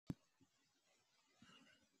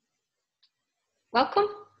Welcome.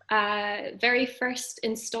 Very first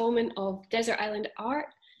installment of Desert Island Art.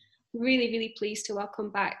 Really, really pleased to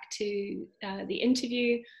welcome back to the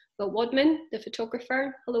interview Bill Wadman, the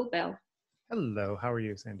photographer. Hello, Bill. Hello, how are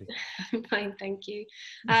you, Sandy? I'm fine, thank you.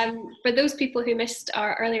 For those people who missed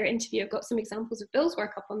our earlier interview, I've got some examples of Bill's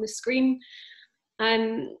work up on the screen.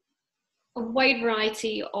 A wide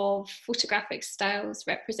variety of photographic styles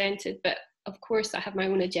represented, but of course I have my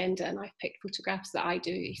own agenda and I've picked photographs that I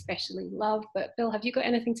do especially love. But Bill, have you got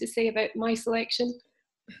anything to say about my selection?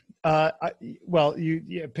 Well,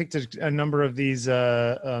 you picked a number of these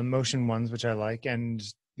motion ones, which I like, and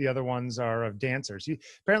the other ones are of dancers.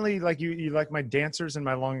 Apparently you like my dancers and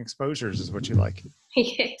my long exposures is what you like.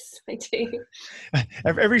 Yes, I do.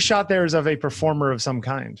 Every shot there is of a performer of some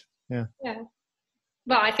kind. Yeah. Yeah.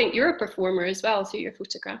 Well, I think you're a performer as well through your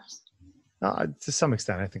photographs. To some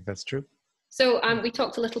extent, I think that's true. So we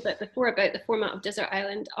talked a little bit before about the format of Desert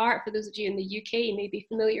Island Art. For those of you in the UK, you may be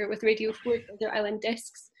familiar with Radio 4 Desert Island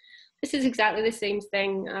discs. This is exactly the same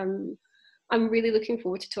thing. I'm really looking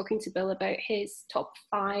forward to talking to Bill about his top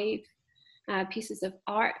 5 pieces of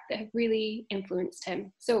art that have really influenced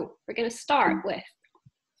him. So we're going to start with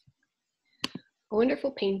a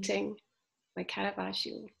wonderful painting by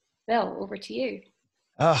Caravaggio. Bill, over to you.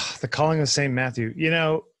 The Calling of St. Matthew. You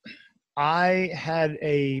know, I had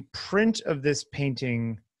a print of this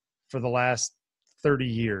painting for the last 30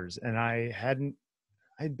 years, and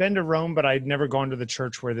I'd been to Rome, but I'd never gone to the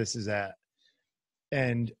church where this is at.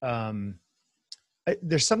 And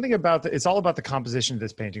there's something about it's all about the composition of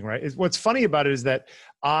this painting, right? What's funny about it is that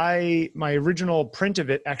my original print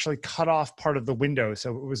of it actually cut off part of the window.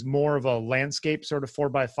 So it was more of a landscape, sort of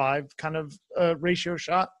 4:5 kind of ratio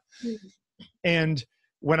shot. Mm-hmm. And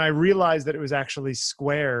when I realized that it was actually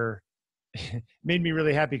square, it made me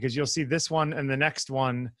really happy, because you'll see this one and the next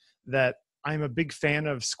one that I'm a big fan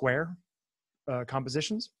of square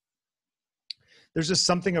compositions. There's just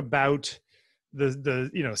something about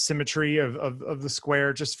the symmetry of the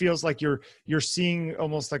square. It just feels like you're seeing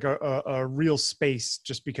almost like a real space,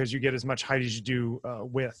 just because you get as much height as you do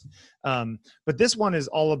width. But this one is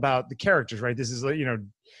all about the characters, right? This is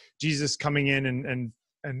Jesus coming in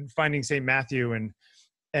and finding St. Matthew,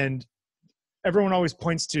 and everyone always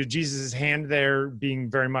points to Jesus's hand there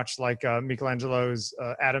being very much like Michelangelo's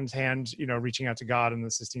Adam's hand, reaching out to God in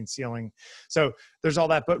the Sistine ceiling. So there's all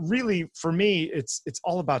that, but really for me, it's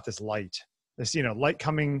all about this light, light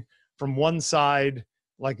coming from one side,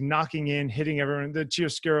 like knocking in, hitting everyone. The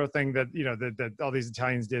chiaroscuro thing that that all these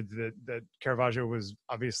Italians did, that Caravaggio was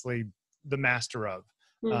obviously the master of.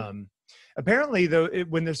 Mm. Apparently, though,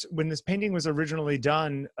 when this painting was originally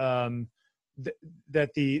done,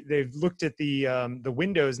 they've looked at the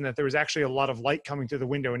windows, and that there was actually a lot of light coming through the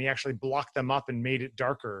window, and he actually blocked them up and made it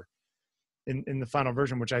darker in the final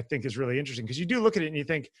version, which I think is really interesting, because you do look at it and you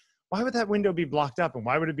think, why would that window be blocked up, and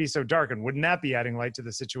why would it be so dark, and wouldn't that be adding light to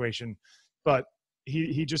the situation? But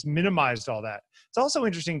he just minimized all that. It's also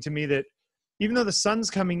interesting to me that even though the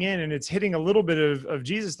sun's coming in and it's hitting a little bit of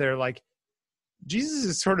Jesus there, like Jesus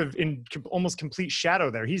is sort of in almost complete shadow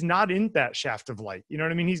there. He's not in that shaft of light. You know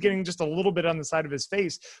what I mean? He's getting just a little bit on the side of his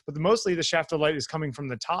face, but mostly the shaft of light is coming from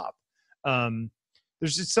the top.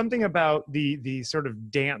 There's just something about the sort of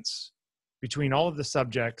dance between all of the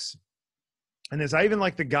subjects. And I even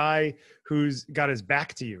like the guy who's got his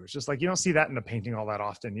back to you. It's just like, you don't see that in a painting all that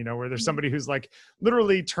often, where there's somebody who's like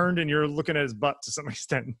literally turned and you're looking at his butt to some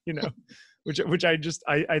extent, which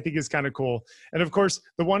I think is kind of cool. And of course,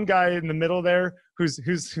 the one guy in the middle there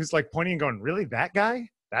who's like pointing and going, really, that guy?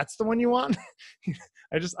 That's the one you want?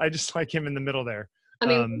 I just like him in the middle there. I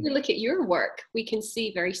mean, when we look at your work, we can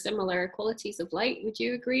see very similar qualities of light. Would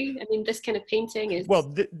you agree? I mean, this kind of painting is...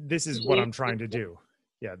 Well, this is what I'm trying to do.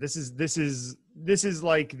 Yeah, this is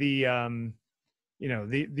like the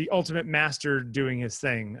the ultimate master doing his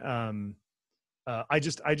thing. I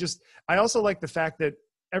also like the fact that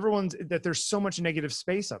there's so much negative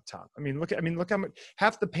space up top. I mean, look how much,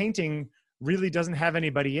 half the painting really doesn't have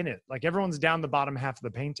anybody in it. Like, everyone's down the bottom half of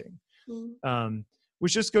the painting. Mm.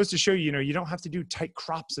 Which just goes to show you don't have to do tight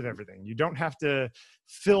crops of everything. You don't have to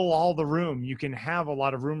fill all the room. You can have a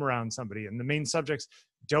lot of room around somebody, and the main subjects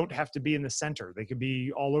don't have to be in the center. They could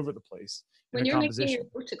be all over the place. When you're making your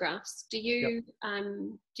photographs, do you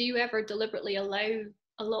ever deliberately allow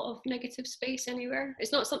a lot of negative space anywhere?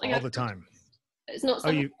 It's not something all the time. It's not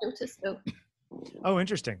something I've noticed though. Oh,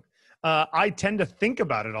 interesting. I tend to think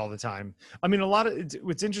about it all the time. I mean,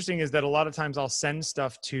 what's interesting is that a lot of times I'll send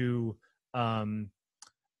stuff to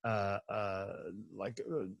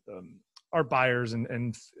art buyers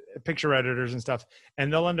and picture editors and stuff,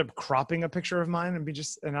 and they'll end up cropping a picture of mine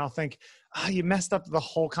and I'll think, you messed up the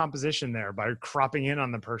whole composition there by cropping in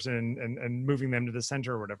on the person and moving them to the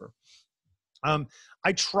center or whatever.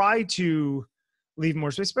 I try to leave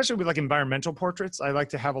more space, especially with like environmental portraits. I like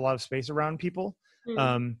to have a lot of space around people.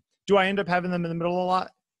 Do I end up having them in the middle a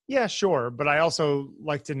lot? Yeah, sure. But I also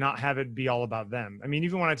like to not have it be all about them. I mean,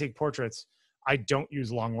 even when I take portraits, I don't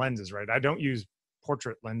use long lenses, right? I don't use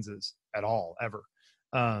portrait lenses at all, ever.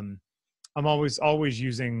 I'm always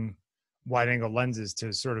using wide angle lenses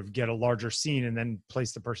to sort of get a larger scene and then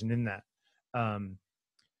place the person in that.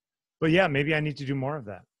 But yeah, maybe I need to do more of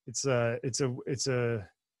that.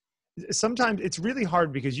 Sometimes it's really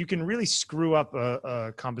hard because you can really screw up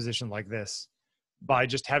a composition like this by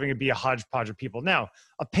just having it be a hodgepodge of people. Now,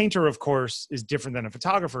 a painter, of course, is different than a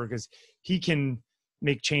photographer because he can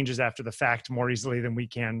make changes after the fact more easily than we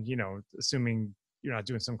can, assuming you're not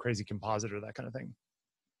doing some crazy composite or that kind of thing.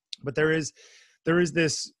 But there is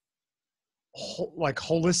this like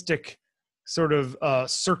holistic sort of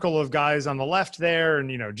circle of guys on the left there,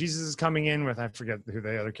 and Jesus is coming in with, I forget who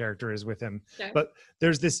the other character is with him, okay. But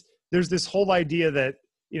there's this whole idea that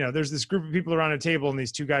there's this group of people around a table and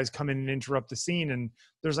these two guys come in and interrupt the scene, and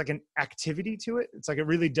there's like an activity to it. It's like it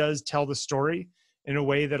really does tell the story in a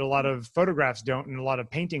way that a lot of photographs don't and a lot of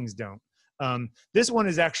paintings don't. This one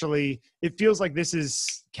is actually, it feels like this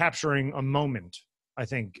is capturing a moment, I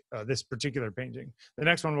think, this particular painting. The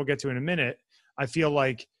next one we'll get to in a minute, I feel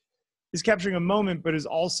like is capturing a moment, but is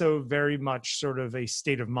also very much sort of a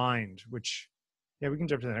state of mind, which, yeah, we can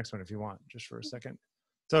jump to the next one if you want, just for a second.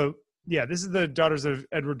 So yeah, this is The Daughters of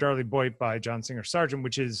Edward Darley Boyd by John Singer Sargent,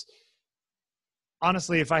 which is,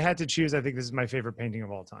 honestly, if I had to choose, I think this is my favorite painting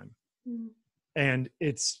of all time. And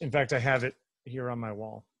it's, in fact, I have it here on my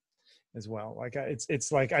wall as well. Like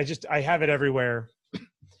it's like, I have it everywhere.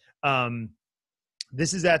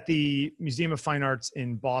 This is at the Museum of Fine Arts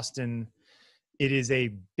in Boston. It is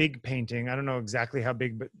a big painting. I don't know exactly how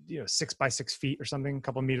big, but 6 by 6 feet or something, a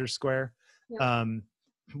couple meters square. Yeah.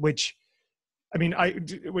 Which, I mean,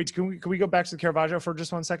 wait, can we go back to the Caravaggio for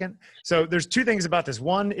just 1 second? So there's two things about this.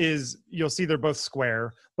 One is you'll see they're both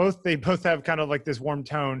square. They both have kind of like this warm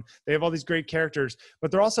tone. They have all these great characters, but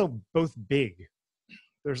they're also both big.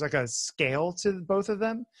 There's like a scale to both of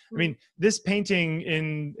them. I mean, this painting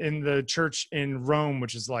in the church in Rome,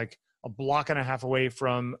 which is like a block and a half away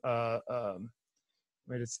from,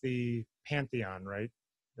 it's the Pantheon, right?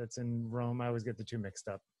 That's in Rome. I always get the two mixed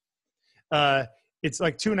up. It's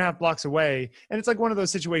like 2.5 blocks away. And it's like one of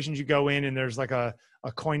those situations you go in and there's like a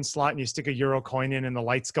coin slot and you stick a euro coin in and the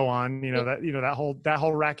lights go on, that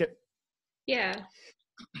whole racket. Yeah.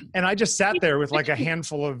 And I just sat there with like a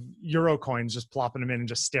handful of euro coins, just plopping them in and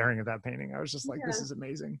just staring at that painting. I was just like, This is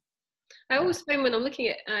amazing. I always find when I'm looking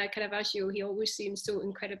at Caravaggio, he always seems so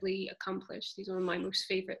incredibly accomplished. He's one of my most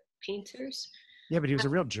favorite painters. Yeah, but he was a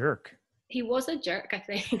real jerk. He was a jerk, I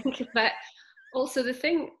think. But also the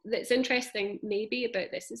thing that's interesting maybe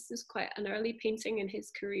about this is quite an early painting in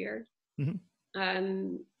his career.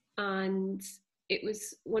 And it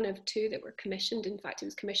was one of two that were commissioned. In fact, it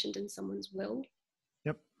was commissioned in someone's will.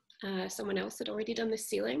 Yep. Someone else had already done the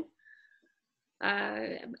ceiling.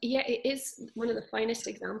 Yeah, it is one of the finest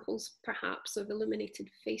examples, perhaps, of illuminated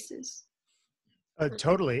faces.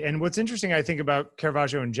 Totally. And what's interesting, I think, about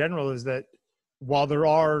Caravaggio in general is that while there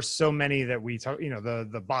are so many that we talk,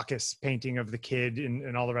 the Bacchus painting of the kid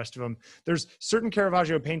and all the rest of them, there's certain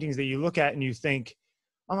Caravaggio paintings that you look at and you think,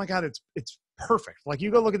 oh my God, it's perfect. Like you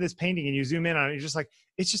go look at this painting and you zoom in on it, you're just like,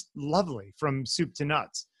 it's just lovely from soup to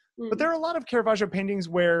nuts. But there are a lot of Caravaggio paintings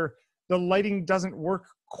where the lighting doesn't work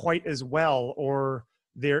quite as well, or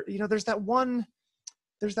there's that one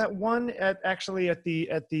at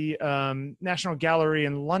the National Gallery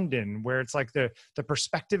in London where it's like the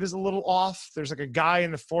perspective is a little off. There's like a guy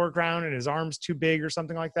in the foreground and his arm's too big or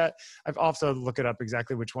something like that. I've also look it up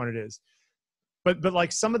exactly which one it is. But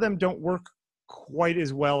like some of them don't work quite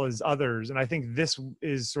as well as others. And I think this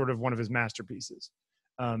is sort of one of his masterpieces.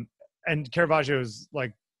 And Caravaggio is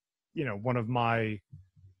like, one of my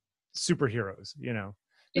superheroes,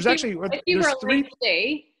 There's if you were three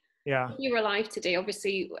today, yeah. If you were alive today,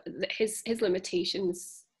 obviously his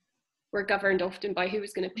limitations were governed often by who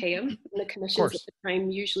was going to pay him. And the commissions at the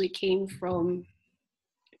time usually came from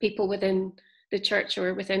people within the church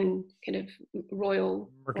or within kind of royal.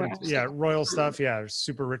 Royal stuff. Yeah,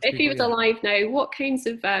 super rich. If he was alive now, what kinds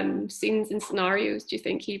of scenes and scenarios do you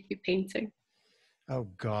think he'd be painting? Oh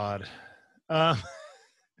God.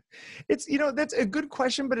 It's, that's a good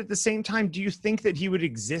question, but at the same time, do you think that he would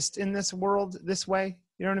exist in this world this way?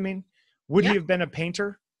 You know what I mean? Would he have been a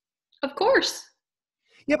painter? Of course.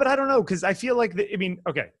 Yeah, but I don't know, because I feel like I mean,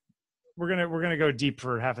 okay, we're gonna go deep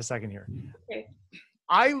for half a second here. Okay.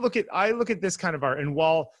 I look at this kind of art, and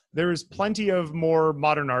while there is plenty of more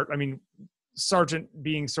modern art, I mean, Sargent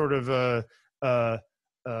being sort of a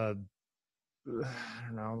I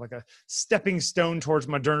don't know, like a stepping stone towards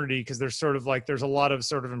modernity, because there's a lot of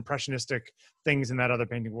sort of impressionistic things in that other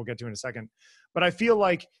painting we'll get to in a second. But I feel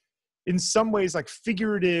like in some ways, like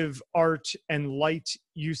figurative art and light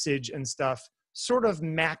usage and stuff sort of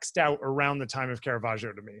maxed out around the time of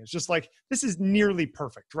Caravaggio to me. It's just like, this is nearly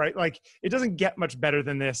perfect, right? Like, it doesn't get much better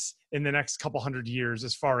than this in the next couple hundred years,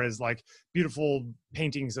 as far as like beautiful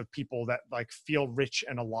paintings of people that like feel rich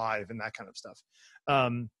and alive and that kind of stuff.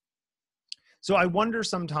 So I wonder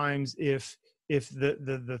sometimes if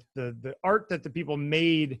the art that the people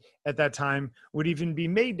made at that time would even be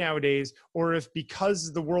made nowadays, or if,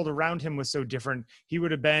 because the world around him was so different, he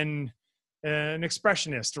would have been an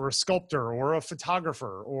expressionist or a sculptor or a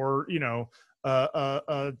photographer, or, you know,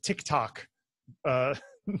 a TikTok. Well,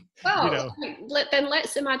 you know. then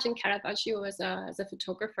let's imagine Caravaggio as a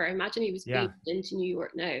photographer. Imagine he was Yeah. based into New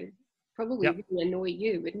York now. Probably Yep. really annoy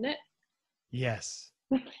you, wouldn't it? Yes.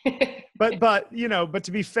 But you know, but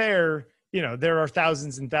to be fair, you know, there are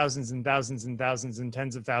thousands and thousands and thousands and thousands and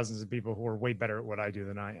tens of thousands of people who are way better at what I do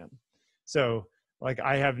than I am. So like,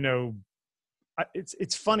 I have no,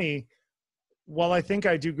 it's funny. While I think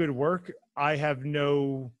I do good work, I have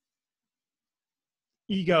no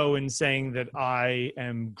ego in saying that I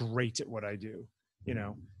am great at what I do, you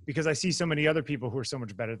know, because I see so many other people who are so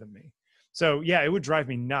much better than me. So yeah, it would drive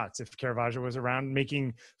me nuts if Caravaggio was around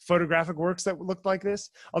making photographic works that looked like this.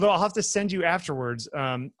 Although I'll have to send you afterwards.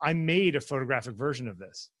 I made a photographic version of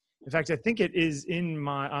this. In fact, I think it is on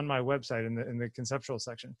my website in the conceptual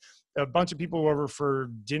section. A bunch of people were over for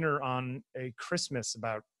dinner on a Christmas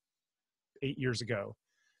about 8 years ago,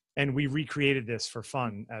 and we recreated this for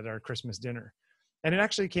fun at our Christmas dinner, and it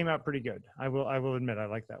actually came out pretty good. I will admit, I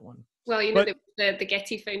like that one. Well, you know, the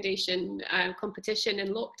Getty Foundation competition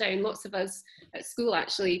in lockdown, lots of us at school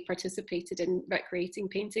actually participated in recreating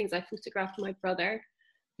paintings. I photographed my brother,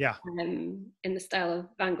 yeah, in the style of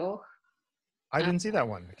Van Gogh. I didn't see that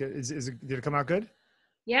one. Did it come out good?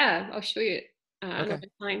 Yeah, I'll show you another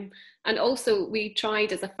time. And also, we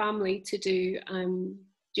tried as a family to do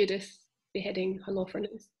Judith beheading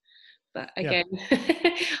Holofernes. But again,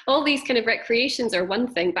 all these kind of recreations are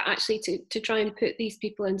one thing, but actually to try and put these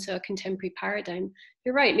people into a contemporary paradigm,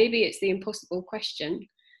 you're right, maybe it's the impossible question.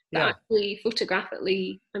 But actually,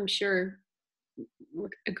 photographically, I'm sure we're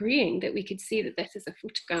agreeing that we could see that this as a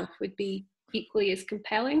photograph would be equally as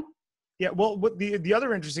compelling. Yeah, well, what the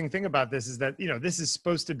other interesting thing about this is that, you know, this is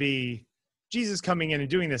supposed to be Jesus coming in and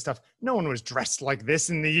doing this stuff. No one was dressed like this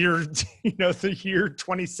in the year, you know, the year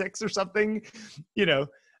 26 or something, you know.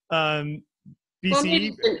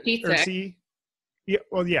 BC or C. Yeah,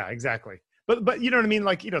 well, yeah, exactly. But you know what I mean?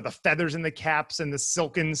 Like, you know, the feathers and the caps and the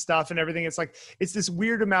silken stuff and everything. It's like, it's this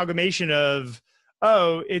weird amalgamation of,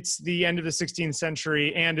 oh, it's the end of the 16th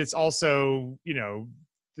century and it's also, you know,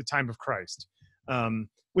 the time of Christ,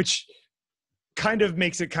 which kind of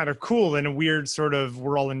makes it kind of cool in a weird sort of,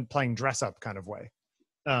 we're all in playing dress up kind of way.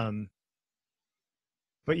 But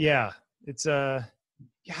yeah, it's yeah,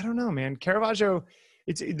 I don't know, man. Caravaggio,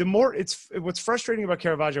 what's frustrating about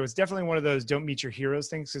Caravaggio, it's definitely one of those don't meet your heroes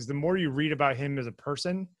things, because the more you read about him as a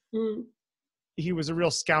person, he was a real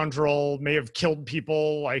scoundrel, may have killed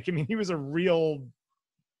people. Like, I mean, he was a real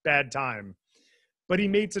bad time, but he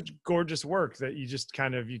made such gorgeous work that you just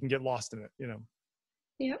kind of, you can get lost in it, you know?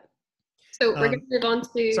 Yep. So we're going to move on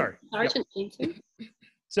to Sargent painting.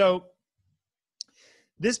 So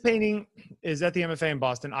this painting is at the MFA in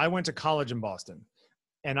Boston. I went to college in Boston.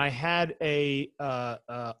 And I had a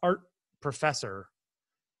art professor,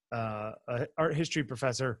 a art history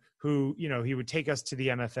professor, who, you know, he would take us to the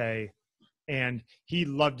MFA, and he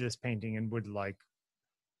loved this painting and would like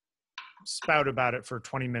spout about it for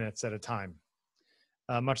 20 minutes at a time,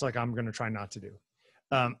 much like I'm going to try not to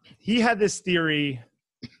do. He had this theory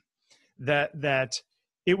that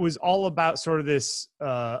it was all about sort of this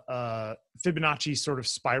Fibonacci sort of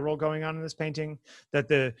spiral going on in this painting, that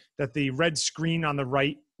the red screen on the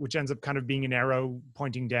right, which ends up kind of being an arrow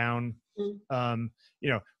pointing down, you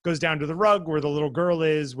know, goes down to the rug where the little girl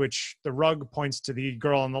is, which the rug points to the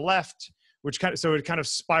girl on the left, which so it kind of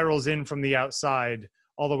spirals in from the outside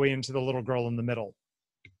all the way into the little girl in the middle,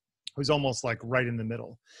 who's almost like right in the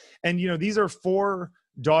middle. And, you know, these are 4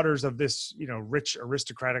 daughters of this, you know, rich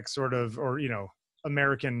aristocratic sort of, or, you know,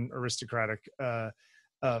 American aristocratic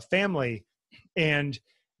family, and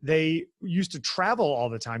they used to travel all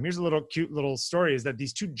the time. Here's a little cute little story, is that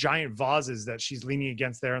these 2 giant vases that she's leaning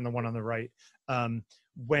against there, and the one on the right,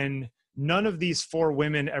 when none of these four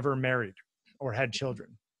women ever married or had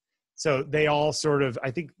children. So they all sort of,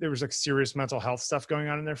 I think there was like serious mental health stuff going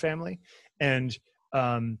on in their family, and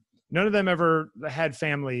none of them ever had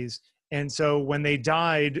families. And so when they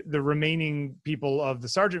died, the remaining people of the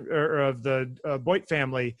Sargent or of the Boyd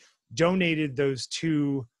family donated those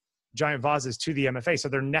two giant vases to the MFA. So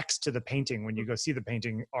they're next to the painting. When you go see the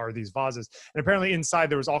painting are these vases. And apparently inside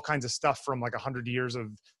there was all kinds of stuff from like 100 years of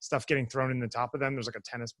stuff getting thrown in the top of them. There's like a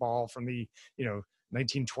tennis ball from the,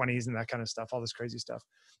 1920s and that kind of stuff, all this crazy stuff.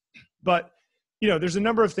 But, there's a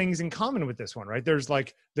number of things in common with this one, right? There's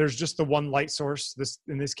just the one light source,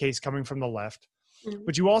 in this case, coming from the left. Mm-hmm.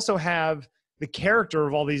 But you also have the character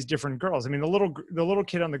of all these different girls. I mean, the little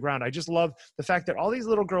kid on the ground, I just love the fact that all these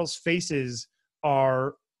little girls' faces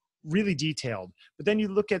are really detailed. But then you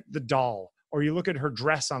look at the doll, or you look at her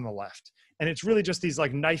dress on the left, and it's really just these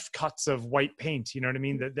like knife cuts of white paint, you know what I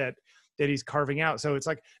mean, that he's carving out. So it's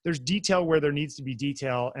like there's detail where there needs to be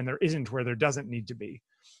detail, and there isn't where there doesn't need to be.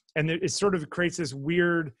 And it sort of creates this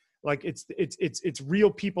weird, like it's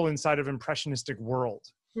real people inside of impressionistic world.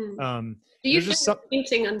 Do you find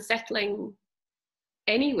painting unsettling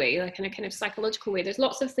anyway, like in a kind of psychological way? There's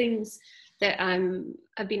lots of things that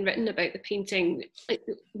have been written about the painting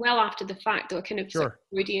well after the fact, or a kind of sure.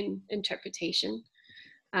 Freudian interpretation.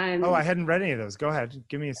 I hadn't read any of those. Go ahead,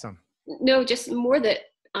 give me some. No, just more that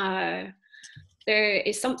there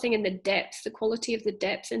is something in the depth, the quality of the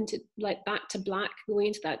depth into like Back to Black, going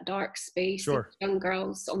into that dark space, sure. Young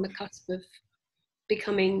girls on the cusp of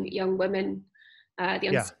becoming young women, the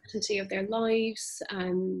uncertainty of their lives.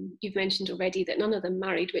 You've mentioned already that none of them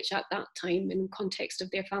married, which at that time, in context of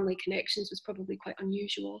their family connections, was probably quite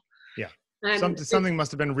unusual. Yeah, something must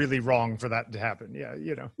have been really wrong for that to happen. Yeah,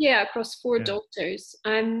 Yeah, across four daughters.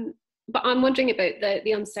 But I'm wondering about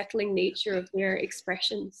the unsettling nature of their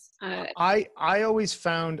expressions. I always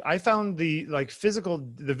found the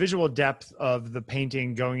the visual depth of the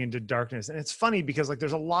painting going into darkness, and it's funny because like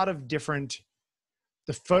there's a lot of different.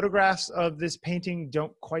 The photographs of this painting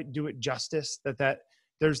don't quite do it justice.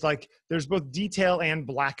 There's both detail and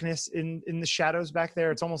blackness in the shadows back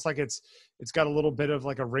there. It's almost like it's got a little bit of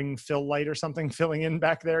like a ring fill light or something filling in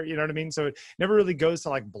back there. You know what I mean? So it never really goes to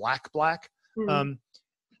like black. Mm.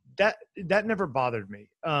 That never bothered me.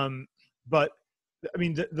 But I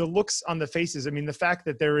mean, the looks on the faces, I mean, the fact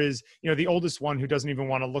that there is, the oldest one who doesn't even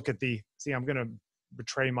want to look at I'm going to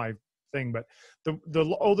betray my thing, but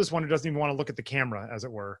the oldest one who doesn't even want to look at the camera, as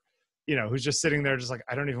it were, who's just sitting there just like,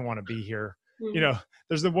 I don't even want to be here. Mm-hmm.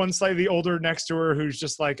 There's the one slightly older next to her who's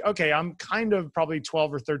just like, okay, I'm kind of probably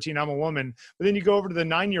 12 or 13, I'm a woman. But then you go over to the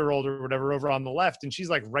 9-year-old or whatever over on the left, and she's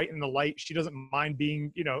like right in the light. She doesn't mind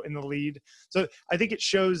being, in the lead. So I think it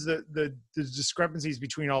shows the discrepancies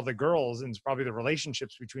between all the girls, and probably the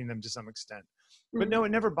relationships between them to some extent. Mm-hmm. But no, it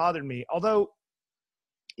never bothered me. Although,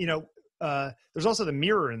 there's also the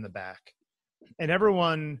mirror in the back, and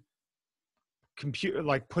everyone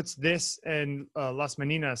puts this and Las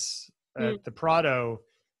Meninas at the Prado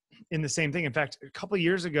in the same thing. In fact, a couple of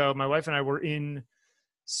years ago, my wife and I were in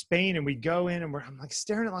Spain, and we go in and I'm like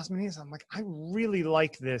staring at Las Meninas. I'm like, I really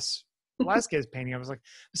like this Velázquez painting. I was like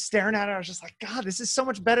staring at it. I was just like, God, this is so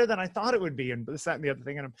much better than I thought it would be. And this, that, and the other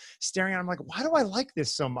thing. And I'm staring at it. I'm like, why do I like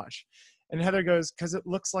this so much? And Heather goes, because it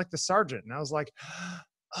looks like the Sargent. And I was like,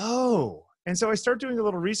 oh. And so I start doing a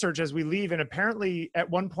little research as we leave. And apparently at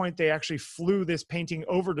one point they actually flew this painting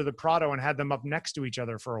over to the Prado and had them up next to each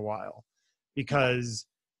other for a while because,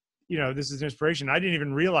 this is an inspiration. I didn't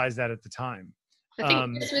even realize that at the time. I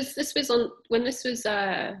think this was on when this was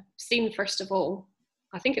seen first of all.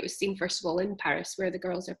 I think it was seen first of all in Paris, where the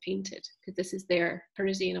girls are painted, because this is their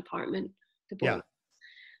Parisian apartment.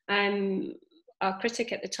 A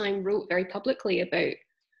critic at the time wrote very publicly about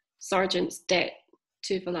Sargent's debt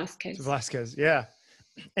to Velázquez. Yeah.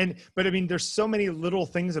 But I mean, there's so many little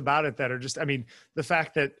things about it that are just, I mean, the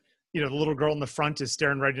fact that, the little girl in the front is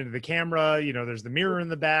staring right into the camera, there's the mirror in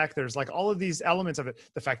the back, there's like all of these elements of it.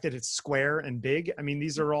 The fact that it's square and big. I mean,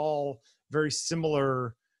 these are all very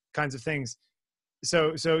similar kinds of things.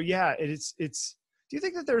 So yeah, it's, do you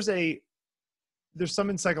think that there's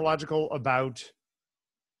something psychological about,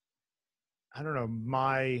 I don't know,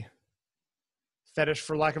 my fetish,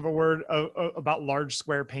 for lack of a word, about large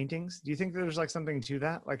square paintings? Do you think that there's like something to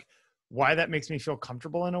that? Like why that makes me feel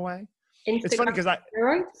comfortable in a way? It's funny because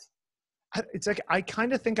it's like, I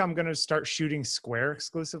kind of think I'm going to start shooting square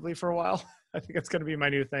exclusively for a while. I think it's going to be my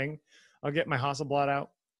new thing. I'll get my Hasselblad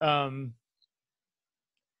out.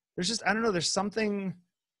 There's just, I don't know, there's something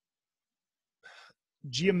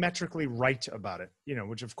geometrically right about it,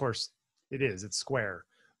 which of course it is, it's square,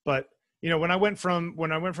 but you know, when I went from a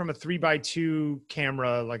 3x2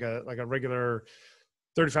 camera, like a regular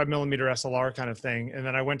 35 millimeter SLR kind of thing, and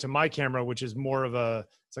then I went to my camera, which is more of I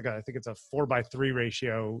think it's a 4x3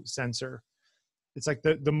 ratio sensor. It's like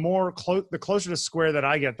the closer to square that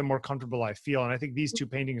I get, the more comfortable I feel. And I think these two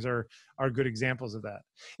paintings are good examples of that.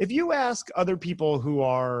 If you ask other people who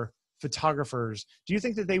are photographers, do you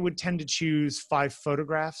think that they would tend to choose 5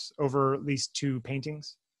 photographs over at least 2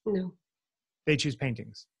 paintings? No. They choose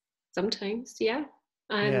paintings. Sometimes, yeah.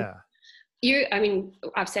 Yeah. I mean,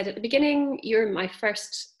 I've said at the beginning, you're my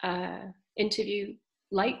first interview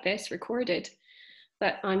like this recorded,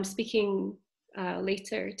 but I'm speaking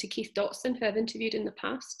later to Keith Dotson, who I've interviewed in the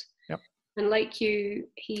past. Yep. And like you,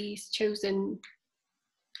 he's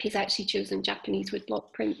actually chosen Japanese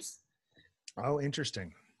woodblock prints. Oh,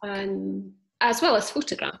 interesting. As well as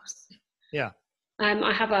photographs. Yeah.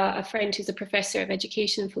 I have a friend who's a professor of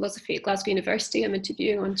education and philosophy at Glasgow University I'm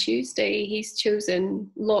interviewing on Tuesday. He's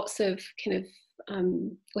chosen lots of kind of,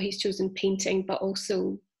 he's chosen painting, but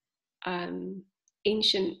also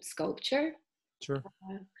ancient sculpture. Sure.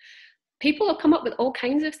 People have come up with all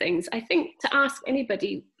kinds of things. I think to ask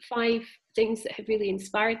anybody 5 things that have really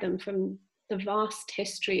inspired them from the vast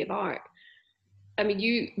history of art. I mean,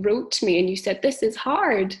 you wrote to me and you said, this is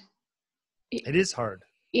hard. It is hard.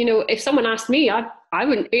 You know, if someone asked me, I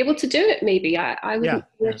wouldn't be able to do it. Maybe I wouldn't know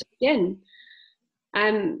where to begin.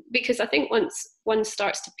 Because I think once one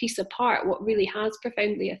starts to piece apart what really has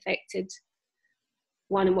profoundly affected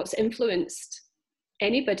one and what's influenced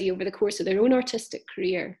anybody over the course of their own artistic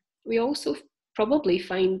career, we also probably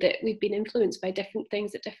find that we've been influenced by different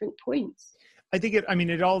things at different points. I think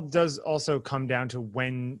it all does also come down to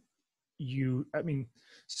when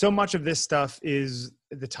so much of this stuff is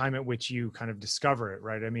the time at which you kind of discover it,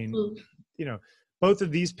 right? I mean, you know, both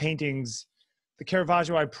of these paintings, the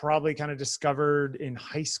Caravaggio I probably kind of discovered in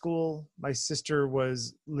high school. My sister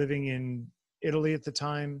was living in Italy at the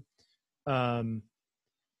time. I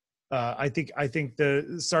think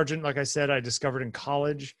the Sargent, like I said, I discovered in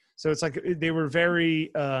college. So it's like they were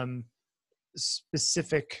very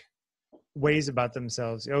specific ways about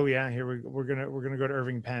themselves. Oh yeah, here we're gonna go to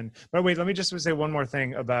Irving Penn. But wait, let me just say one more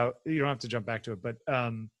thing about, you don't have to jump back to it, but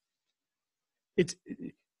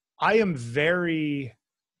I am very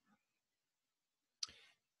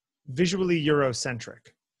visually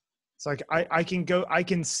Eurocentric. It's like I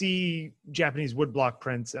can see Japanese woodblock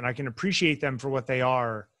prints and I can appreciate them for what they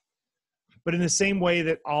are. But in the same way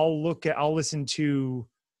that I'll listen to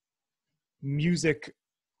music,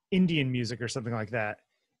 Indian music or something like that,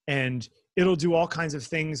 and it'll do all kinds of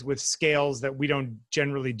things with scales that we don't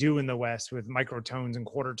generally do in the West, with microtones and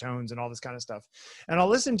quarter tones and all this kind of stuff. And I'll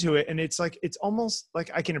listen to it and it's almost like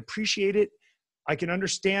I can appreciate it. I can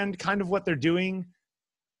understand kind of what they're doing,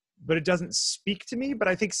 but it doesn't speak to me. But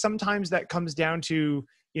I think sometimes that comes down to,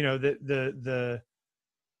 you know, the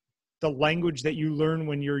language that you learn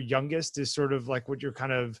when you're youngest is sort of like what you're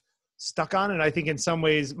kind of stuck on. And I think in some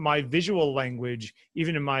ways my visual language,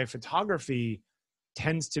 even in my photography,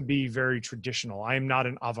 tends to be very traditional. I am not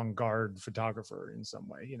an avant-garde photographer in some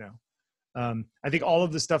way, you know. I think all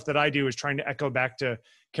of the stuff that I do is trying to echo back to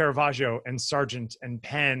Caravaggio and Sargent and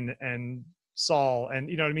Penn and Saul and,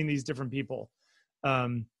 you know what I mean, these different people.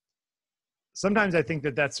 Sometimes I think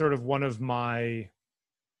that that's sort of one of my,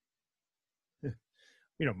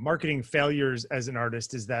 you know, marketing failures as an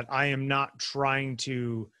artist, is that I am not trying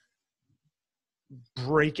to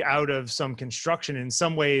break out of some construction. In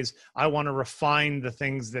some ways, I want to refine the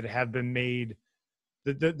things that have been made,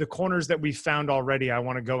 the corners that we found already. I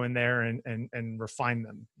want to go in there and refine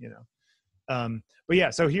them, you know. But yeah,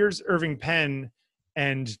 so here's Irving Penn,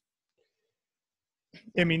 and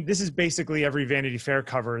I mean, this is basically every Vanity Fair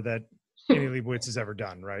cover that Annie Leibovitz has ever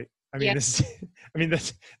done, right? I mean, yeah.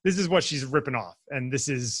 This is what she's ripping off, and this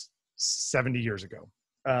is 70 years ago.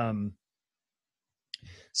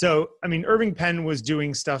 So, I mean, Irving Penn was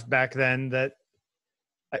doing stuff back then that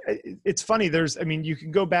it's funny. You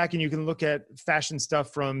can go back and you can look at fashion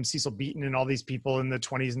stuff from Cecil Beaton and all these people in the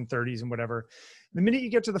 20s and 30s and whatever. The minute you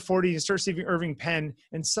get to the 40s, you start seeing Irving Penn,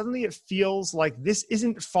 and suddenly it feels like this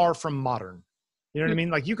isn't far from modern. You know what I mean?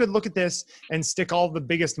 Like, you could look at this and stick all the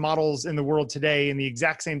biggest models in the world today in the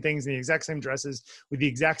exact same things, in the exact same dresses, with the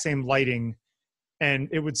exact same lighting, and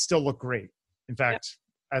it would still look great. In fact,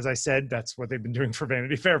 as I said, that's what they've been doing for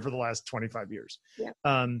Vanity Fair for the last 25 years. Yeah.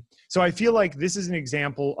 So I feel like this is an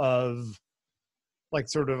example of like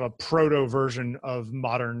sort of a proto version of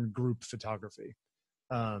modern group photography.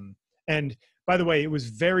 And by the way, it was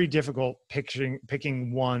very difficult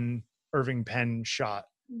picking one Irving Penn shot.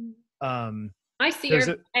 I see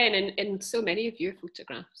Irving Penn in so many of your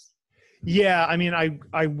photographs. Yeah, I mean,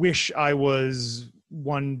 I wish I was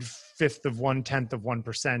 1/5 of 1/10 of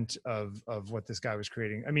 1% of what this guy was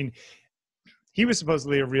creating. I mean, he was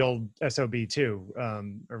supposedly a real SOB too,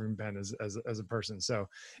 Irving Penn as a person. So,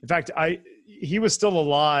 in fact, he was still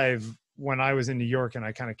alive when I was in New York, and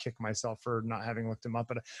I kind of kicked myself for not having looked him up.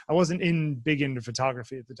 But I wasn't big into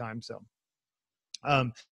photography at the time, so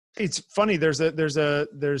it's funny. There's a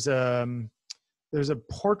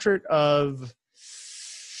portrait of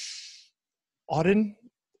Auden,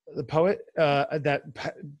 the poet,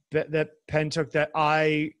 that Penn took.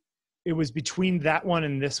 It was between that one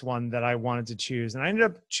and this one that I wanted to choose, and I ended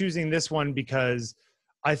up choosing this one because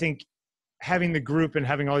I think having the group and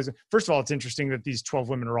having all these. First of all, it's interesting that these 12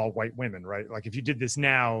 women are all white women, right? Like if you did this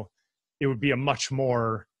now, it would be a much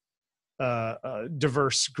more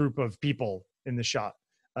diverse group of people in the shot.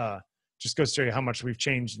 Just goes to show you how much we've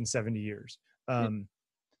changed in 70 years.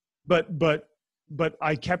 But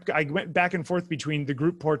I went back and forth between the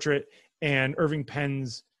group portrait and Irving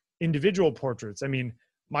Penn's individual portraits. I mean,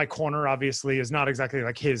 my corner obviously is not exactly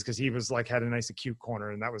like his because he was like had a nice acute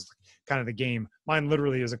corner, and that was kind of the game. Mine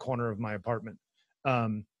literally is a corner of my apartment.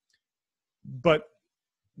 But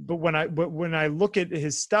when I look at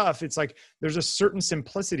his stuff, it's like there's a certain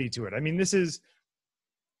simplicity to it. I mean,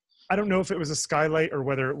 I don't know if it was a skylight or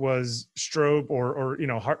whether it was strobe or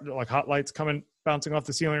like hot lights bouncing off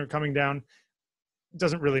the ceiling or coming down. It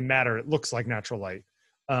doesn't really matter. It looks like natural light.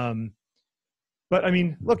 But I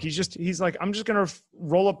mean, look, he's like, I'm just going to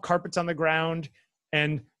roll up carpets on the ground,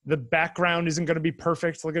 and the background isn't going to be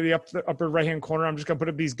perfect. Look at the upper right-hand corner. I'm just going to put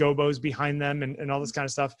up these gobos behind them and all this kind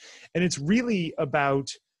of stuff. And it's really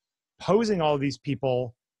about posing all these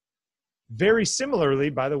people very similarly,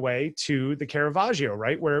 by the way, to the Caravaggio,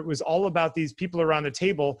 right? Where it was all about these people around the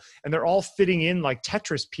table, and they're all fitting in like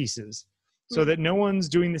Tetris pieces, so that no one's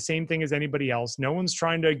doing the same thing as anybody else. No one's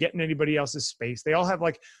trying to get in anybody else's space. They all have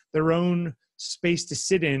like their own space to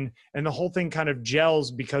sit in, and the whole thing kind of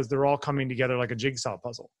gels because they're all coming together like a jigsaw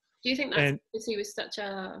puzzle. Do you think that's because he was such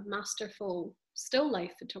a masterful still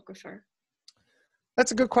life photographer?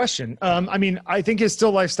 That's a good question. I mean, I think his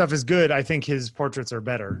still life stuff is good. I think his portraits are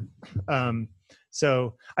better.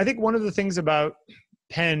 So I think one of the things about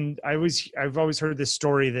Penn, I've always heard this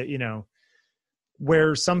story that,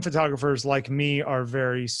 where some photographers like me are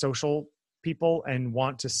very social people and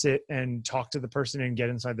want to sit and talk to the person and get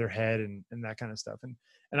inside their head and that kind of stuff.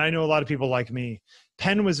 And I know a lot of people like me.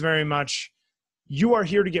 Penn was very much, you are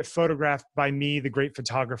here to get photographed by me, the great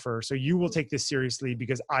photographer. So you will take this seriously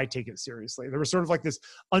because I take it seriously. There was sort of like this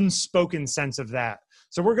unspoken sense of that.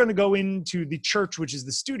 So we're going to go into the church, which is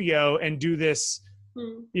the studio, and do this,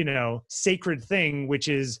 sacred thing, which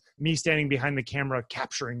is me standing behind the camera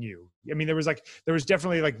capturing you. I mean, there was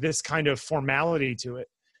definitely like this kind of formality to it.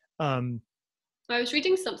 I was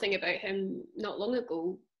reading something about him not long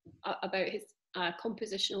ago about his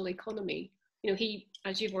compositional economy. He,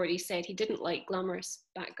 as you've already said, he didn't like glamorous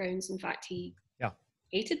backgrounds. In fact, he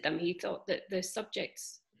hated them. He thought that the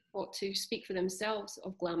subjects ought to speak for themselves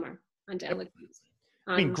of glamour and elegance.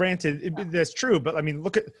 I mean, granted, that's true, but I mean,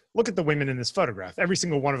 look at the women in this photograph. Every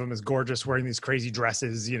single one of them is gorgeous, wearing these crazy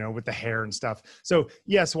dresses, with the hair and stuff. So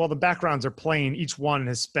yes, while the backgrounds are plain, each one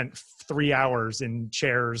has spent 3 hours in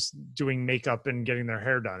chairs doing makeup and getting their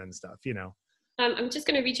hair done and stuff. I'm just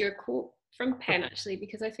going to read you a quote from Penn, actually,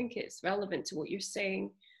 because I think it's relevant to what you're saying.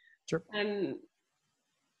 Sure.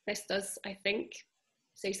 This does, I think,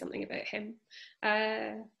 say something about him.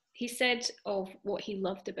 He said of what he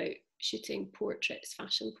loved about shooting portraits,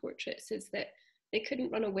 fashion portraits, is that they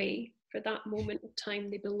couldn't run away. For that moment of time,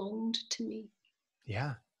 they belonged to me.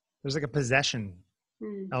 Yeah. There's like a possession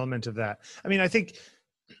element of that. I mean, I think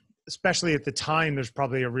especially at the time, there's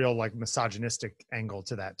probably a real like misogynistic angle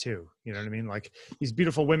to that too. You know what I mean? Like these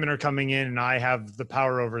beautiful women are coming in and I have the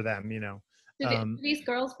power over them, Do these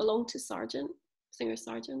girls belong to Singer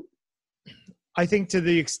Sargent? I think to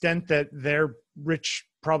the extent that their rich,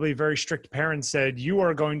 probably very strict parents said, you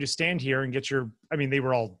are going to stand here and get they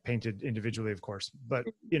were all painted individually, of course, but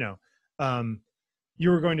you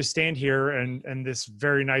were going to stand here and this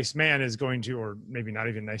very nice man is going to, or maybe not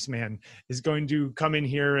even nice man, is going to come in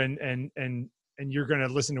here and you're going to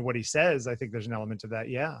listen to what he says. I think there's an element of that.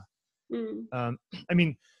 Yeah. I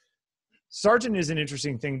mean, Sargent is an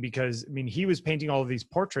interesting thing because, he was painting all of these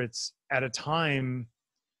portraits at a time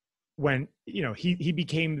when, he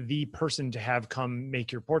became the person to have come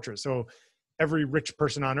make your portrait. So every rich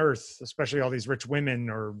person on earth, especially all these rich women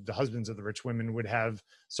or the husbands of the rich women, would have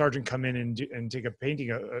Sargent come in and take a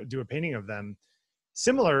painting, do a painting of them.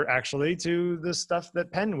 Similar actually to the stuff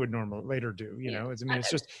that Penn would later do, it's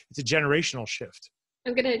a generational shift.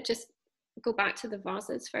 I'm going to just go back to the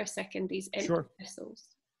vases for a second, these empty Sure. vessels.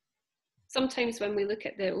 Sometimes when we look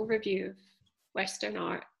at the overview of Western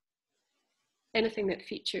art, anything that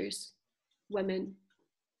features women,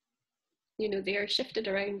 you know, they are shifted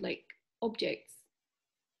around like objects.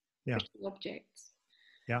 Yeah. Objects.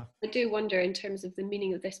 Yeah. I do wonder in terms of the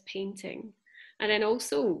meaning of this painting. And then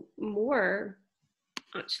also more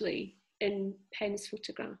actually in Penn's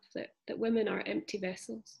photograph that women are empty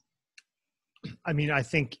vessels. I mean, I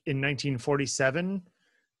think in 1947,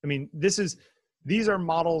 I mean, these are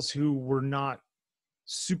models who were not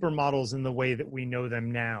supermodels in the way that we know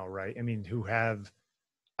them now, right? I mean,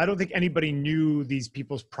 I don't think anybody knew these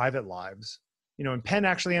people's private lives, you know, and Penn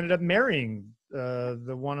actually ended up marrying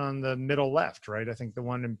the one on the middle left, right? I think the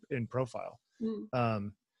one in profile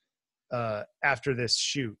after this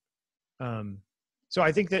shoot. So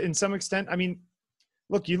I think that in some extent, I mean,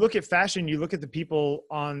 look, you look at fashion, you look at the people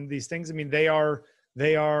on these things. I mean, they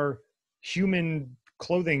are human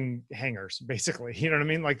clothing hangers, basically. You know what I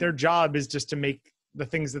mean? Like their job is just to make the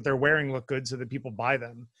things that they're wearing look good so that people buy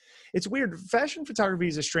them. It's weird. Fashion photography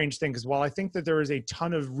is a strange thing because while I think that there is a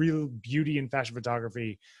ton of real beauty in fashion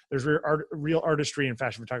photography, there's real artistry in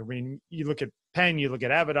fashion photography. And you look at Penn, you look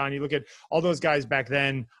at Avedon, you look at all those guys back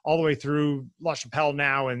then, all the way through LaChapelle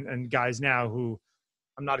now and guys now who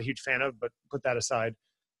I'm not a huge fan of, but put that aside.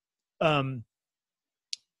 I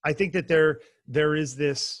think that there is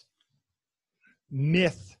this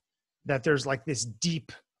myth that there's like this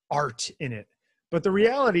deep art in it. But the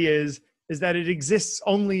reality is that it exists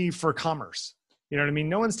only for commerce. You know what I mean?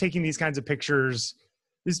 No one's taking these kinds of pictures.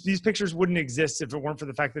 These pictures wouldn't exist if it weren't for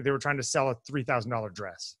the fact that they were trying to sell a $3,000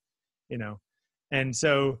 dress, you know? And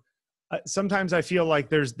so sometimes I feel like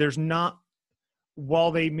there's not,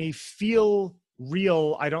 while they may feel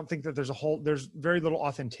real, I don't think that there's very little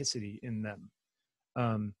authenticity in them.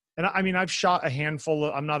 And I mean, I've shot a handful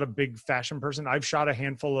of, I'm not a big fashion person. I've shot a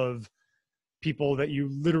handful of people that you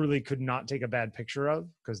literally could not take a bad picture of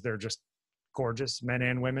because they're just gorgeous, men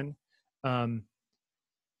and women.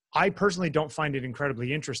 I personally don't find it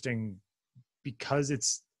incredibly interesting because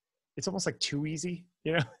it's almost like too easy,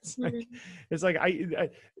 you know? It's like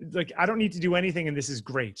I don't need to do anything and this is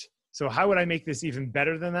great. So how would I make this even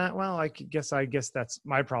better than that? Well, I guess that's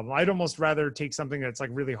my problem. I'd almost rather take something that's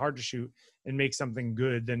like really hard to shoot and make something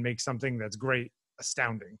good than make something that's great,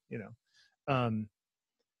 astounding, you know?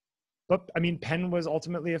 But I mean, Penn was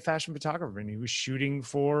ultimately a fashion photographer and he was shooting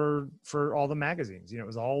for all the magazines. You know, it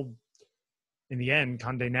was all, in the end,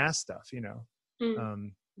 Condé Nast stuff, you know.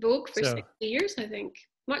 Vogue for 60 years, I think.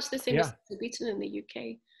 Much the same as Beaton in the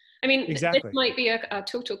UK. I mean, exactly. This might be a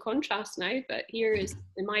total contrast now, but here is,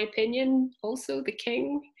 in my opinion, also the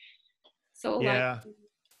king. Saul Leiter.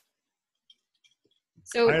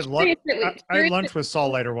 So I had lunch with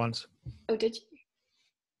Saul Leiter once. Oh, did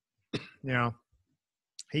you? Yeah.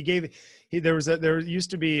 There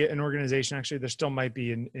used to be an organization, actually there still might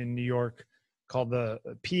be in New York, called the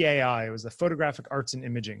PAI. It was the Photographic Arts and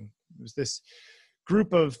Imaging. It was this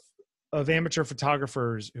group of amateur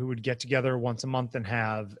photographers who would get together once a month and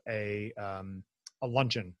have a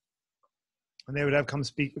luncheon. And they would have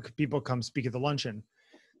people come speak at the luncheon.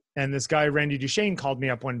 And this guy, Randy Duchesne, called me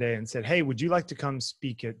up one day and said, "Hey, would you like to come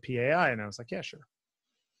speak at PAI?" And I was like, "Yeah, sure."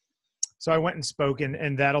 So I went and spoke,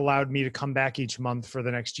 and that allowed me to come back each month for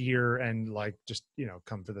the next year and like just, you know,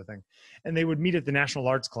 come for the thing. And they would meet at the National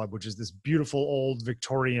Arts Club, which is this beautiful old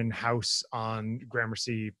Victorian house on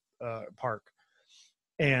Gramercy Park,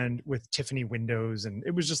 and with Tiffany windows. And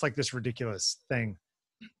it was just like this ridiculous thing.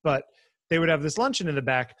 But they would have this luncheon in the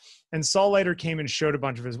back, and Saul Leiter came and showed a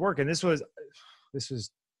bunch of his work. And this was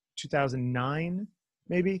 2009,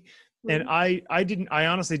 maybe. And I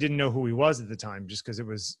honestly didn't know who he was at the time, just because it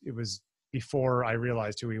was before I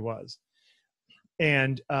realized who he was.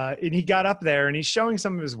 And he got up there and he's showing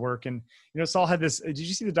some of his work. And, you know, Saul had this, did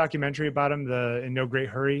you see the documentary about him, the In No Great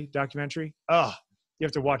Hurry documentary? Oh, you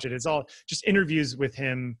have to watch it. It's all just interviews with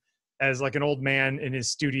him as like an old man in his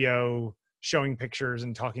studio, showing pictures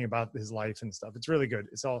and talking about his life and stuff. It's really good.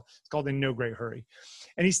 It's called In No Great Hurry.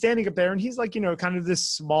 And he's standing up there and he's like, you know, kind of this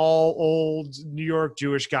small, old New York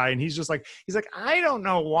Jewish guy. And he's like, I don't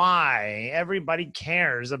know why everybody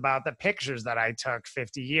cares about the pictures that I took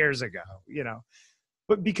 50 years ago, you know,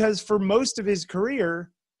 but because for most of his career,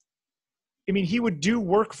 I mean, he would do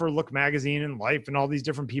work for Look Magazine and Life and all these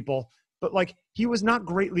different people, but like, he was not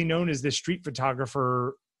greatly known as this street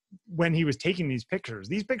photographer when he was taking these pictures.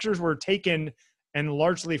 These pictures were taken and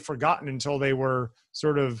largely forgotten until they were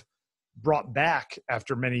sort of brought back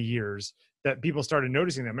after many years that people started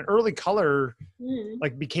noticing them. And early color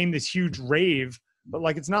like became this huge rave, but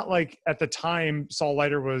like, it's not like at the time Saul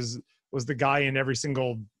Leiter was the guy in every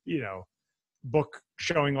single, you know, book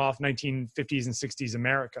showing off 1950s and 60s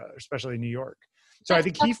America, especially New York. So That's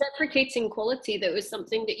I think deprecating quality that was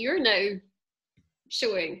something that you're now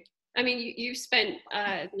showing. I mean, you spent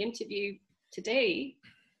the interview today,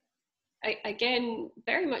 again,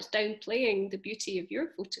 very much downplaying the beauty of your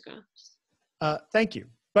photographs. Thank you.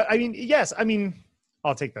 But I mean, yes, I mean,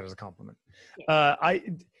 I'll take that as a compliment. Yeah.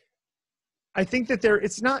 I think that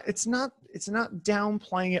it's not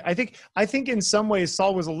downplaying it. I think in some ways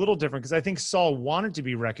Saul was a little different, because I think Saul wanted to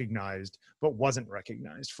be recognized, but wasn't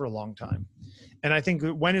recognized for a long time. And I think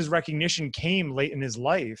that when his recognition came late in his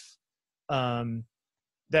life,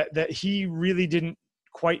 that he really didn't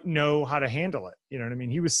quite know how to handle it. You know what I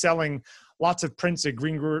mean? He was selling lots of prints at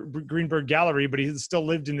Greenberg Gallery, but he still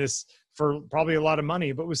lived in this, for probably a lot of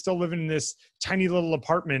money, but was still living in this tiny little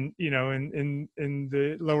apartment, you know, in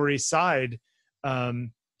the Lower East Side.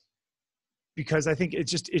 Because I think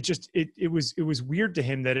it was weird to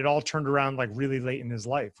him that it all turned around like really late in his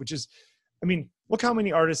life, which is, I mean, look how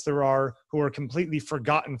many artists there are who are completely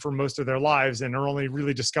forgotten for most of their lives and are only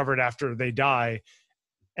really discovered after they die.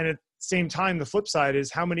 And at the same time, the flip side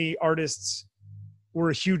is how many artists were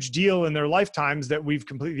a huge deal in their lifetimes that we've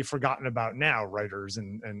completely forgotten about now, writers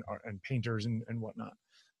and painters and whatnot.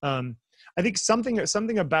 I think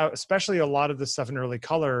something about, especially a lot of the stuff in early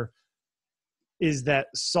color, is that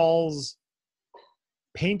Saul's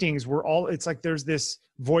paintings were all, it's like there's this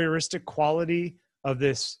voyeuristic quality of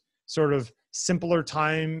this sort of simpler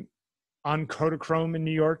time on Kodachrome in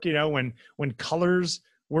New York, you know, when colors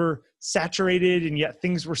were saturated and yet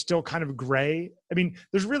things were still kind of gray. I mean,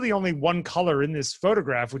 there's really only one color in this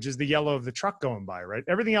photograph, which is the yellow of the truck going by, right?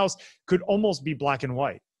 Everything else could almost be black and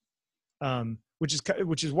white,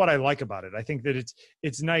 which is what I like about it. I think that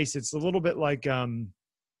it's nice. It's a little bit like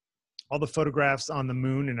all the photographs on the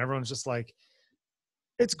moon, and everyone's just like,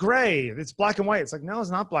 it's gray, it's black and white. It's like, no, it's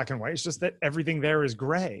not black and white. It's just that everything there is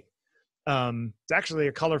gray. It's actually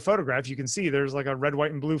a color photograph. You can see there's like a red,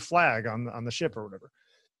 white, and blue flag on the ship or whatever.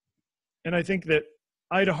 And I think that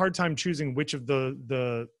I had a hard time choosing which of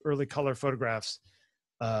the early color photographs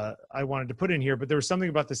I wanted to put in here, but there was something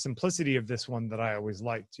about the simplicity of this one that I always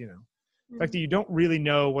liked, you know. The fact that you don't really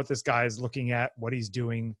know what this guy is looking at, what he's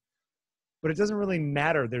doing, but it doesn't really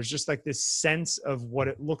matter. There's just like this sense of what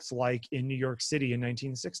it looks like in New York City in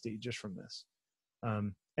 1960, just from this.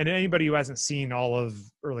 And anybody who hasn't seen all of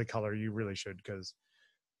early color, you really should, because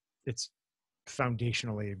it's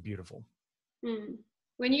foundationally beautiful. Mm.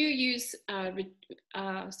 When you use a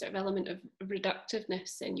sort of element of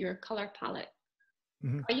reductiveness in your color palette,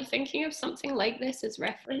 are you thinking of something like this as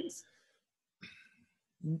reference?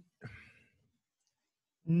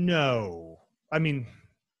 No. I mean,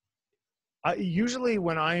 usually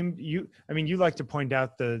when you like to point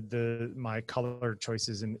out my color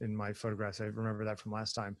choices in my photographs. I remember that from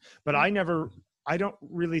last time, but I don't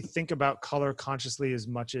really think about color consciously as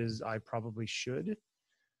much as I probably should.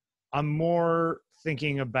 I'm more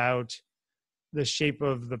thinking about the shape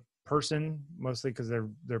of the person, mostly because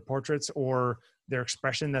they're portraits, or their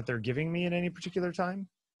expression that they're giving me at any particular time.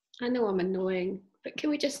 I know I'm annoying, but can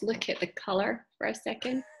we just look at the color for a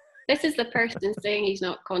second? This is the person saying he's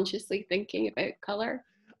not consciously thinking about color.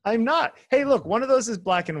 I'm not. Hey, look, one of those is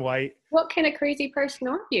black and white. What kind of crazy person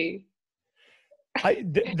are you?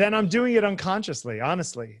 Then I'm doing it unconsciously,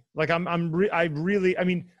 honestly. Like I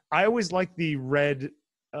always like the red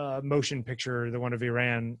motion picture, the one of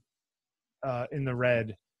Iran in the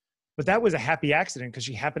red, but that was a happy accident because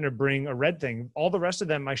she happened to bring a red thing. All the rest of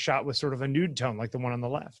them I shot with sort of a nude tone, like the one on the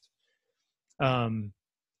left.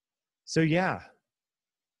 So yeah,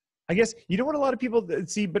 I guess you know what a lot of people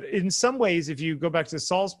see, but in some ways, if you go back to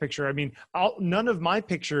Saul's picture, I mean, none of my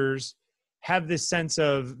pictures have this sense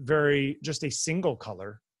of just a single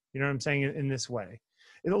color. You know what I'm saying? In this way,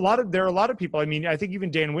 there are a lot of people. I mean, I think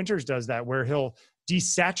even Dan Winters does that, where he'll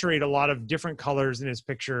desaturate a lot of different colors in his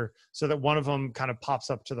picture so that one of them kind of pops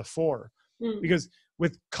up to the fore. Because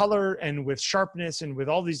with color and with sharpness and with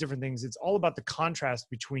all these different things, it's all about the contrast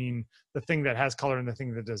between the thing that has color and the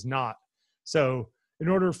thing that does not. So in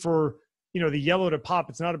order for, the yellow to pop,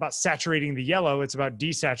 it's not about saturating the yellow, it's about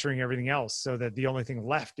desaturating everything else so that the only thing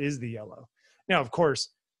left is the yellow. Now, of course,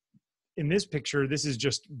 in this picture, this is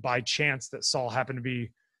just by chance that Saul happened to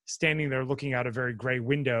be standing there looking out a very gray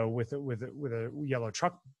window with a yellow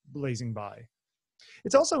truck blazing by.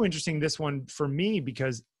 It's also interesting, this one, for me,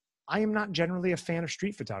 because I am not generally a fan of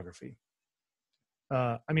street photography.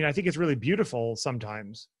 I mean, I think it's really beautiful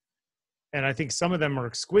sometimes, and I think some of them are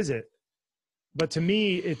exquisite. But to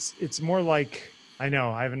me, it's more like, I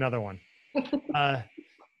know, I have another one.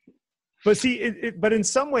 But see, but in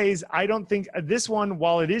some ways, I don't think this one,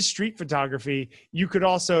 while it is street photography, you could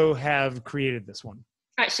also have created this one.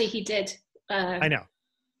 Actually, he did. I know.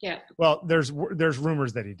 Yeah. Well, there's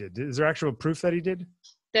rumors that he did. Is there actual proof that he did?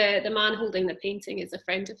 The man holding the painting is a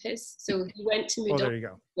friend of his. So he went to Meudon, there you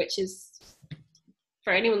go. Which is,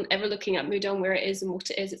 for anyone ever looking at Meudon, where it is and what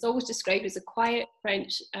it is, it's always described as a quiet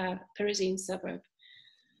French Parisian suburb.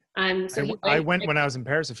 And so I went when I was in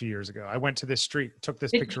Paris a few years ago. I went to this street, took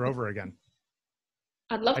this picture over again.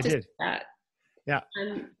 I'd love to see that. Yeah.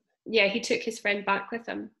 And yeah, he took his friend back with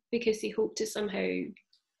him because he hoped to somehow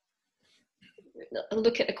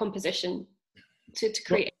look at the composition, to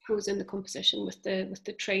create echoes in the composition with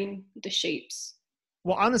the train, the shapes.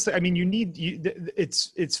 Well, honestly, I mean,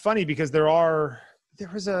 it's funny because there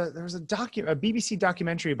was a BBC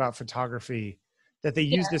documentary about photography that they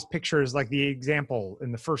used this picture as like the example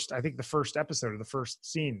in the first episode of the first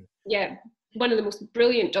scene. Yeah. One of the most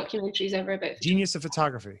brilliant documentaries ever about Genius of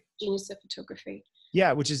Photography. Genius of Photography.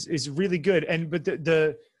 Yeah, which is really good. But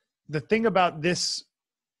the thing about this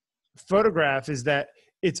photograph is that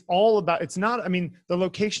it's not, I mean, the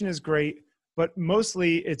location is great, but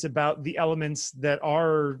mostly it's about the elements that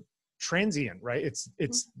are transient, right? It's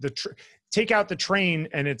take out the train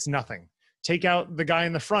and it's nothing. Take out the guy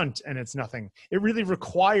in the front and it's nothing. It really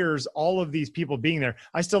requires all of these people being there.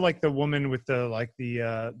 I still like the woman with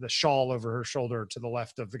the shawl over her shoulder to the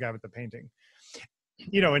left of the guy with the painting.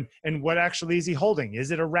 You know, and what actually is he holding? Is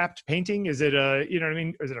it a wrapped painting? Is it you know what I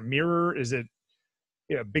mean? Is it a mirror? Is it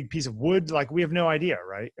a big piece of wood? Like, we have no idea,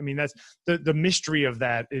 right? I mean, that's the mystery of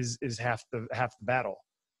that is half the battle.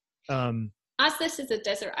 As this is a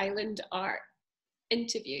desert island art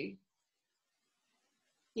interview,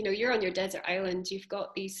 you know, you're on your desert island, you've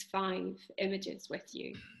got these 5 images with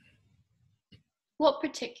you. What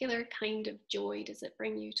particular kind of joy does it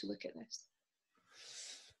bring you to look at this?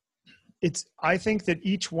 I think that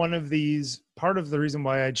each one of these, part of the reason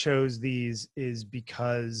why I chose these is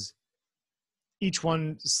because each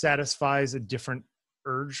one satisfies a different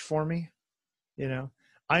urge for me. You know,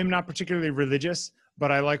 I'm not particularly religious,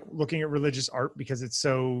 but I like looking at religious art because it's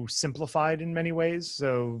so simplified in many ways.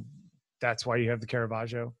 So that's why you have the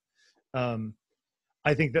Caravaggio.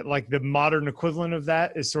 I think that like the modern equivalent of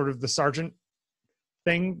that is sort of the Sargent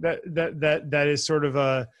thing that is sort of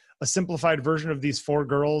a simplified version of these 4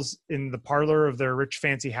 girls in the parlor of their rich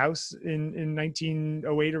fancy house in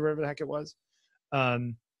 1908 or whatever the heck it was.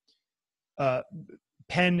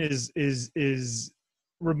 Penn is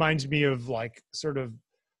reminds me of like sort of,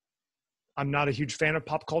 I'm not a huge fan of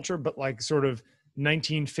pop culture, but like sort of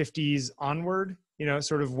 1950s onward, you know,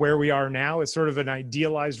 sort of where we are now. It's sort of an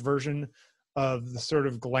idealized version of the sort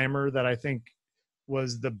of glamour that I think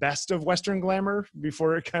was the best of Western glamour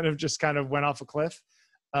before it kind of went off a cliff.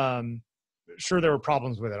 Sure, there were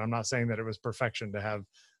problems with it. I'm not saying that it was perfection to have,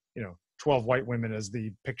 you know, 12 white women as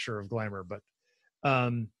the picture of glamour, but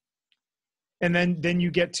and then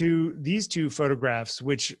you get to these 2 photographs,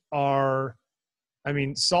 which are, I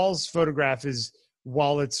mean, Saul's photograph is,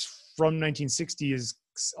 while it's from 1960, is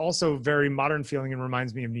also very modern feeling and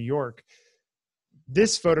reminds me of New York.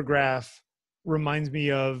 This photograph reminds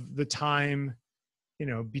me of the time, you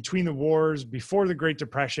know, between the wars, before the Great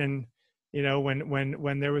Depression, you know,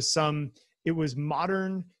 when there was it was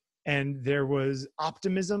modern and there was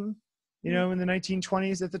optimism, you know, in the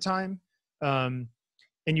 1920s at the time. And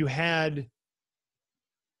you had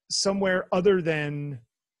somewhere other than,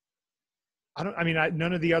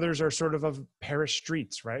 none of the others are sort of Paris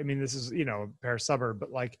streets, right? I mean, this is, you know, Paris suburb,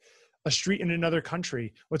 but like a street in another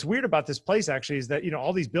country. What's weird about this place actually is that, you know,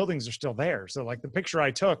 all these buildings are still there. So like the picture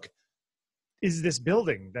I took is this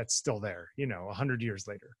building that's still there, you know, 100 years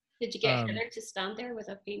later. Did you get Heather to stand there with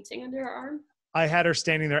a painting under her arm? I had her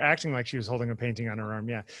standing there acting like she was holding a painting on her arm.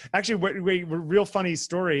 Yeah. Actually, real funny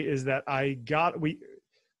story is that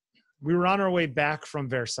we were on our way back from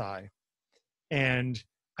Versailles, and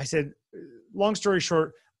I said, long story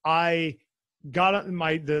short, I got on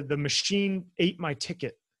the machine ate my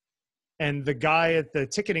ticket, and the guy at the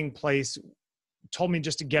ticketing place told me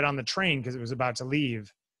just to get on the train because it was about to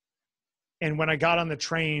leave. And when I got on the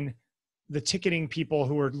train, the ticketing people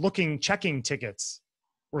who were checking tickets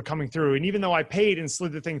were coming through. And even though I paid and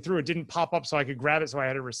slid the thing through, it didn't pop up so I could grab it. So I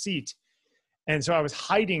had a receipt. And so I was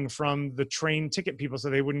hiding from the train ticket people so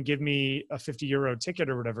they wouldn't give me a 50 euro ticket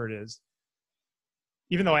or whatever it is.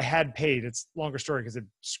 Even though I had paid. It's a longer story because it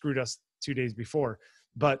screwed us 2 days before.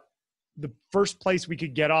 But the first place we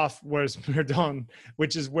could get off was Meudon,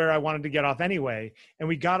 which is where I wanted to get off anyway. And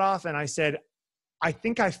we got off and I said, I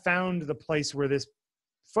think I found the place where this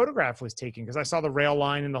photograph was taken, because I saw the rail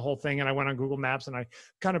line and the whole thing, and I went on Google Maps and I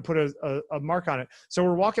kind of put a mark on it. So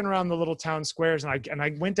we're walking around the little town squares, and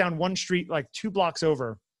I went down one street like 2 blocks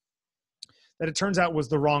over that it turns out was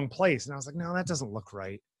the wrong place. And I was like, no, that doesn't look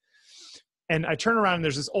right. And I turn around and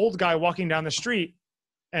there's this old guy walking down the street,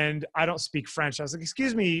 and I don't speak French. I was like,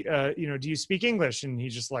 excuse me, do you speak English? And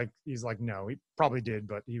he's like, no, he probably did,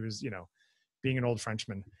 but he was, being an old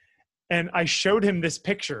Frenchman. And I showed him this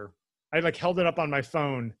picture. I like held it up on my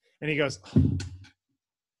phone, and he goes,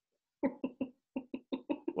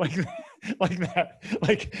 like that,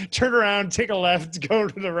 like turn around, take a left, go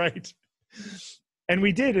to the right. And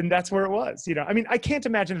we did. And that's where it was, I mean, I can't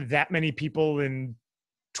imagine that many people in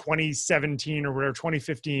 2017 or whatever,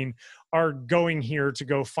 2015 are going here to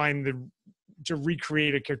go to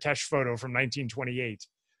recreate a Kertesz photo from 1928.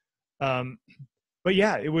 But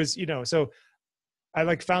yeah, it was, so I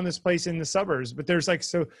like found this place in the suburbs, but there's like,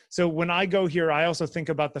 so when I go here, I also think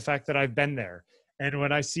about the fact that I've been there. And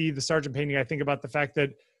when I see the Sargent painting, I think about the fact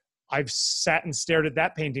that I've sat and stared at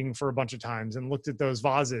that painting for a bunch of times and looked at those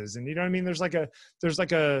vases. And you know what I mean? There's like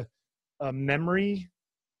a memory.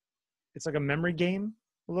 It's like a memory game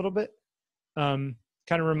a little bit. Kind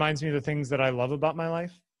of reminds me of the things that I love about my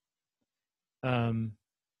life. New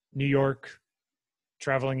York,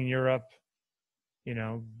 traveling in Europe,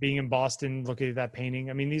 being in Boston, looking at that painting.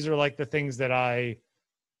 I mean, these are like the things that I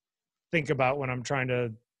think about when I'm trying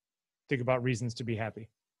to think about reasons to be happy.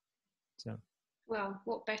 So. Well,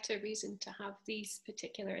 what better reason to have these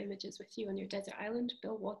particular images with you on your desert island,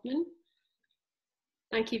 Bill Wadman.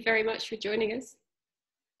 Thank you very much for joining us.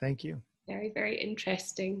 Thank you. Very, very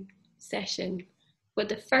interesting session with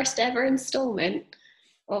the first ever installment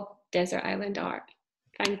of Desert Island Art.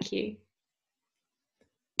 Thank you.